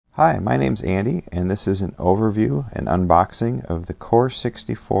Hi, my name's Andy, and this is an overview and unboxing of the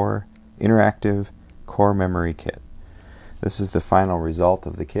Core64 Interactive Core Memory Kit. This is the final result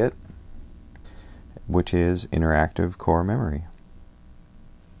of the kit, which is interactive core memory.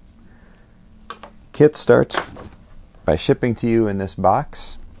 Kit starts by shipping to you in this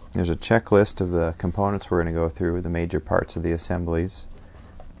box. There's a checklist of the components we're going to go through, the major parts of the assemblies.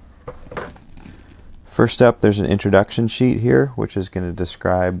 First up, there's an introduction sheet here, which is going to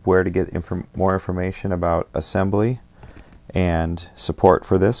describe where to get more information about assembly and support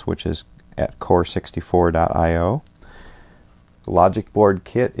for this, which is at core64.io. The logic board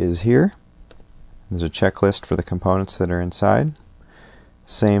kit is here. There's a checklist for the components that are inside.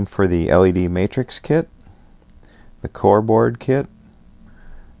 Same for the LED matrix kit, the core board kit,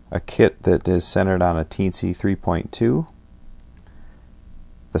 a kit that is centered on a Teensy 3.2,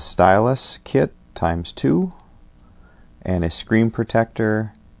 the Stylus kit ×2, and a screen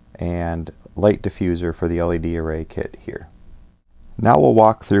protector and light diffuser for the LED array kit here. Now we'll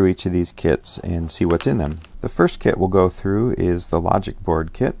walk through each of these kits and see what's in them. The first kit we'll go through is the logic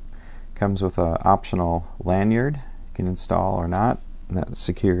board kit. Comes with an optional lanyard you can install or not, and that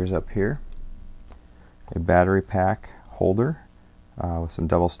secures up here. A battery pack holder with some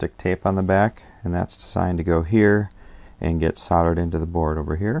double stick tape on the back, and that's designed to go here and get soldered into the board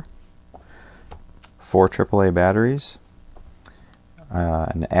over here. 4 AAA batteries,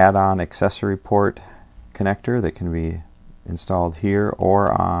 an add-on accessory port connector that can be installed here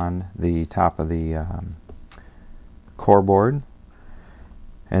or on the top of the core board,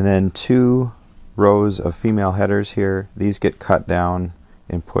 and then 2 rows of female headers here. These get cut down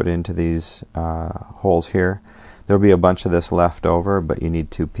and put into these holes here. There'll be a bunch of this left over, but you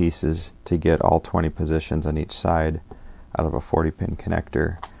need 2 pieces to get all 20 positions on each side out of a 40-pin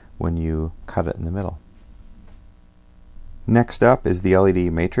connector when you cut it in the middle. Next up is the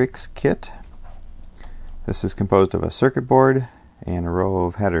LED matrix kit. This is composed of a circuit board and a row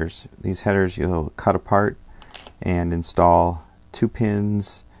of headers. These headers you'll cut apart and install 2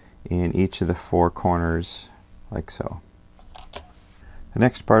 pins in each of the 4 corners, like so. The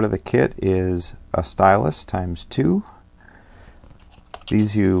next part of the kit is a stylus ×2.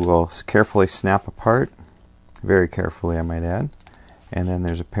 These you will carefully snap apart, very carefully I might add. And then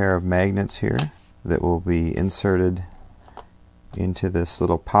there's a pair of magnets here that will be inserted into this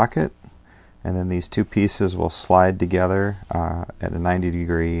little pocket, and then these 2 pieces will slide together at a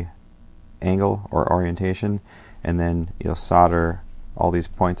 90-degree angle or orientation, and then you'll solder all these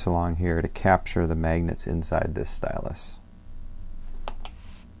points along here to capture the magnets inside this stylus.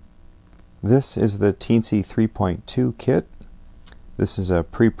 This is the Teensy 3.2 kit. This is a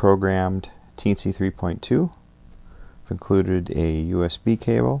pre-programmed Teensy 3.2. Included a USB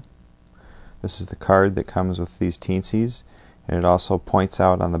cable. This is the card that comes with these Teensies, and it also points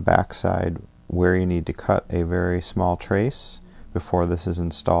out on the back side where you need to cut a very small trace before this is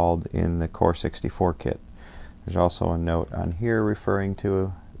installed in the Core64 kit. There's also a note on here referring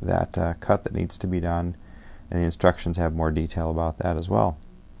to that cut that needs to be done, and the instructions have more detail about that as well.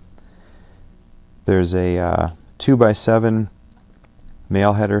 There's a 2x7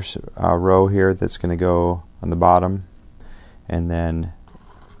 male header row here that's going to go on the bottom. And then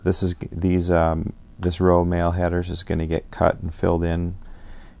this row of male headers is going to get cut and filled in.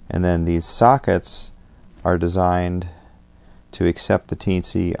 And then these sockets are designed to accept the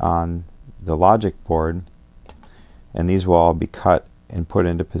Teensy on the logic board, and these will all be cut and put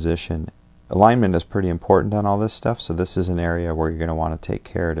into position. Alignment is pretty important on all this stuff, so this is an area where you're going to want to take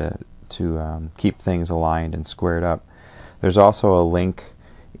care to keep things aligned and squared up. There's also a link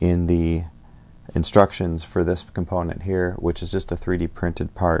in the instructions for this component here, which is just a 3D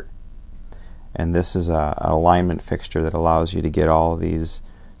printed part, and this is an alignment fixture that allows you to get all of these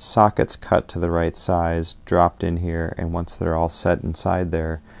sockets cut to the right size, dropped in here, and once they're all set inside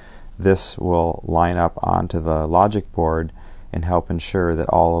there, this will line up onto the logic board and help ensure that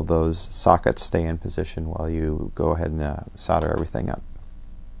all of those sockets stay in position while you go ahead and solder everything up.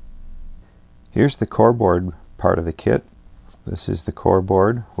 Here's the core board part of the kit. This is the core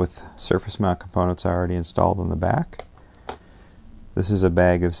board with surface mount components already installed on the back. This is a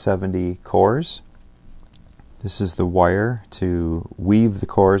bag of 70 cores. This is the wire to weave the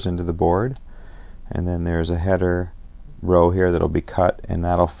cores into the board, and then there's a header row here that'll be cut, and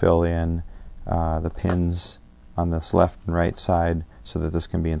that'll fill in the pins on this left and right side so that this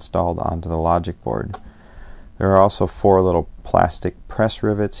can be installed onto the logic board. There are also 4 little plastic press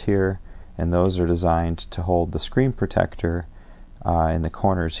rivets here, and those are designed to hold the screen protector in the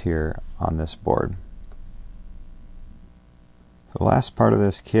corners here on this board. The last part of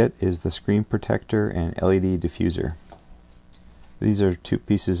this kit is the screen protector and LED diffuser. These are two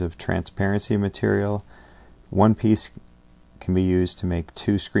pieces of transparency material. One piece can be used to make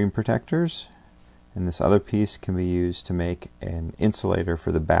two screen protectors, and this other piece can be used to make an insulator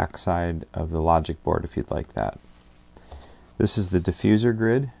for the back side of the logic board if you'd like that. This is the diffuser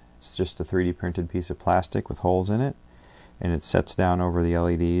grid. It's just a 3D printed piece of plastic with holes in it, and it sets down over the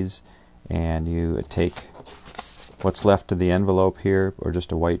LEDs, and you take what's left of the envelope here, or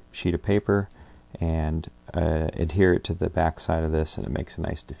just a white sheet of paper, and adhere it to the back side of this, and it makes a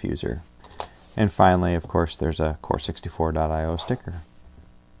nice diffuser. And finally, of course, there's a Core64.io sticker.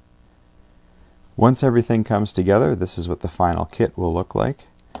 Once everything comes together, this is what the final kit will look like.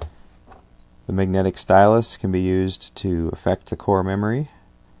 The magnetic stylus can be used to affect the core memory,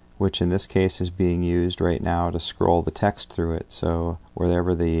 which in this case is being used right now to scroll the text through it. So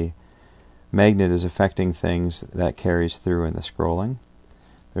wherever the magnet is affecting things, that carries through in the scrolling.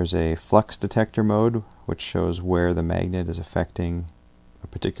 There's a flux detector mode, which shows where the magnet is affecting a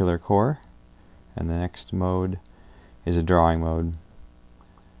particular core. And the next mode is a drawing mode.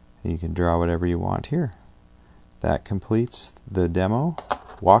 You can draw whatever you want here. That completes the demo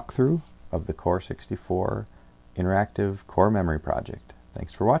walkthrough of the Core64 Interactive Core Memory Project.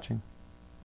 Thanks for watching.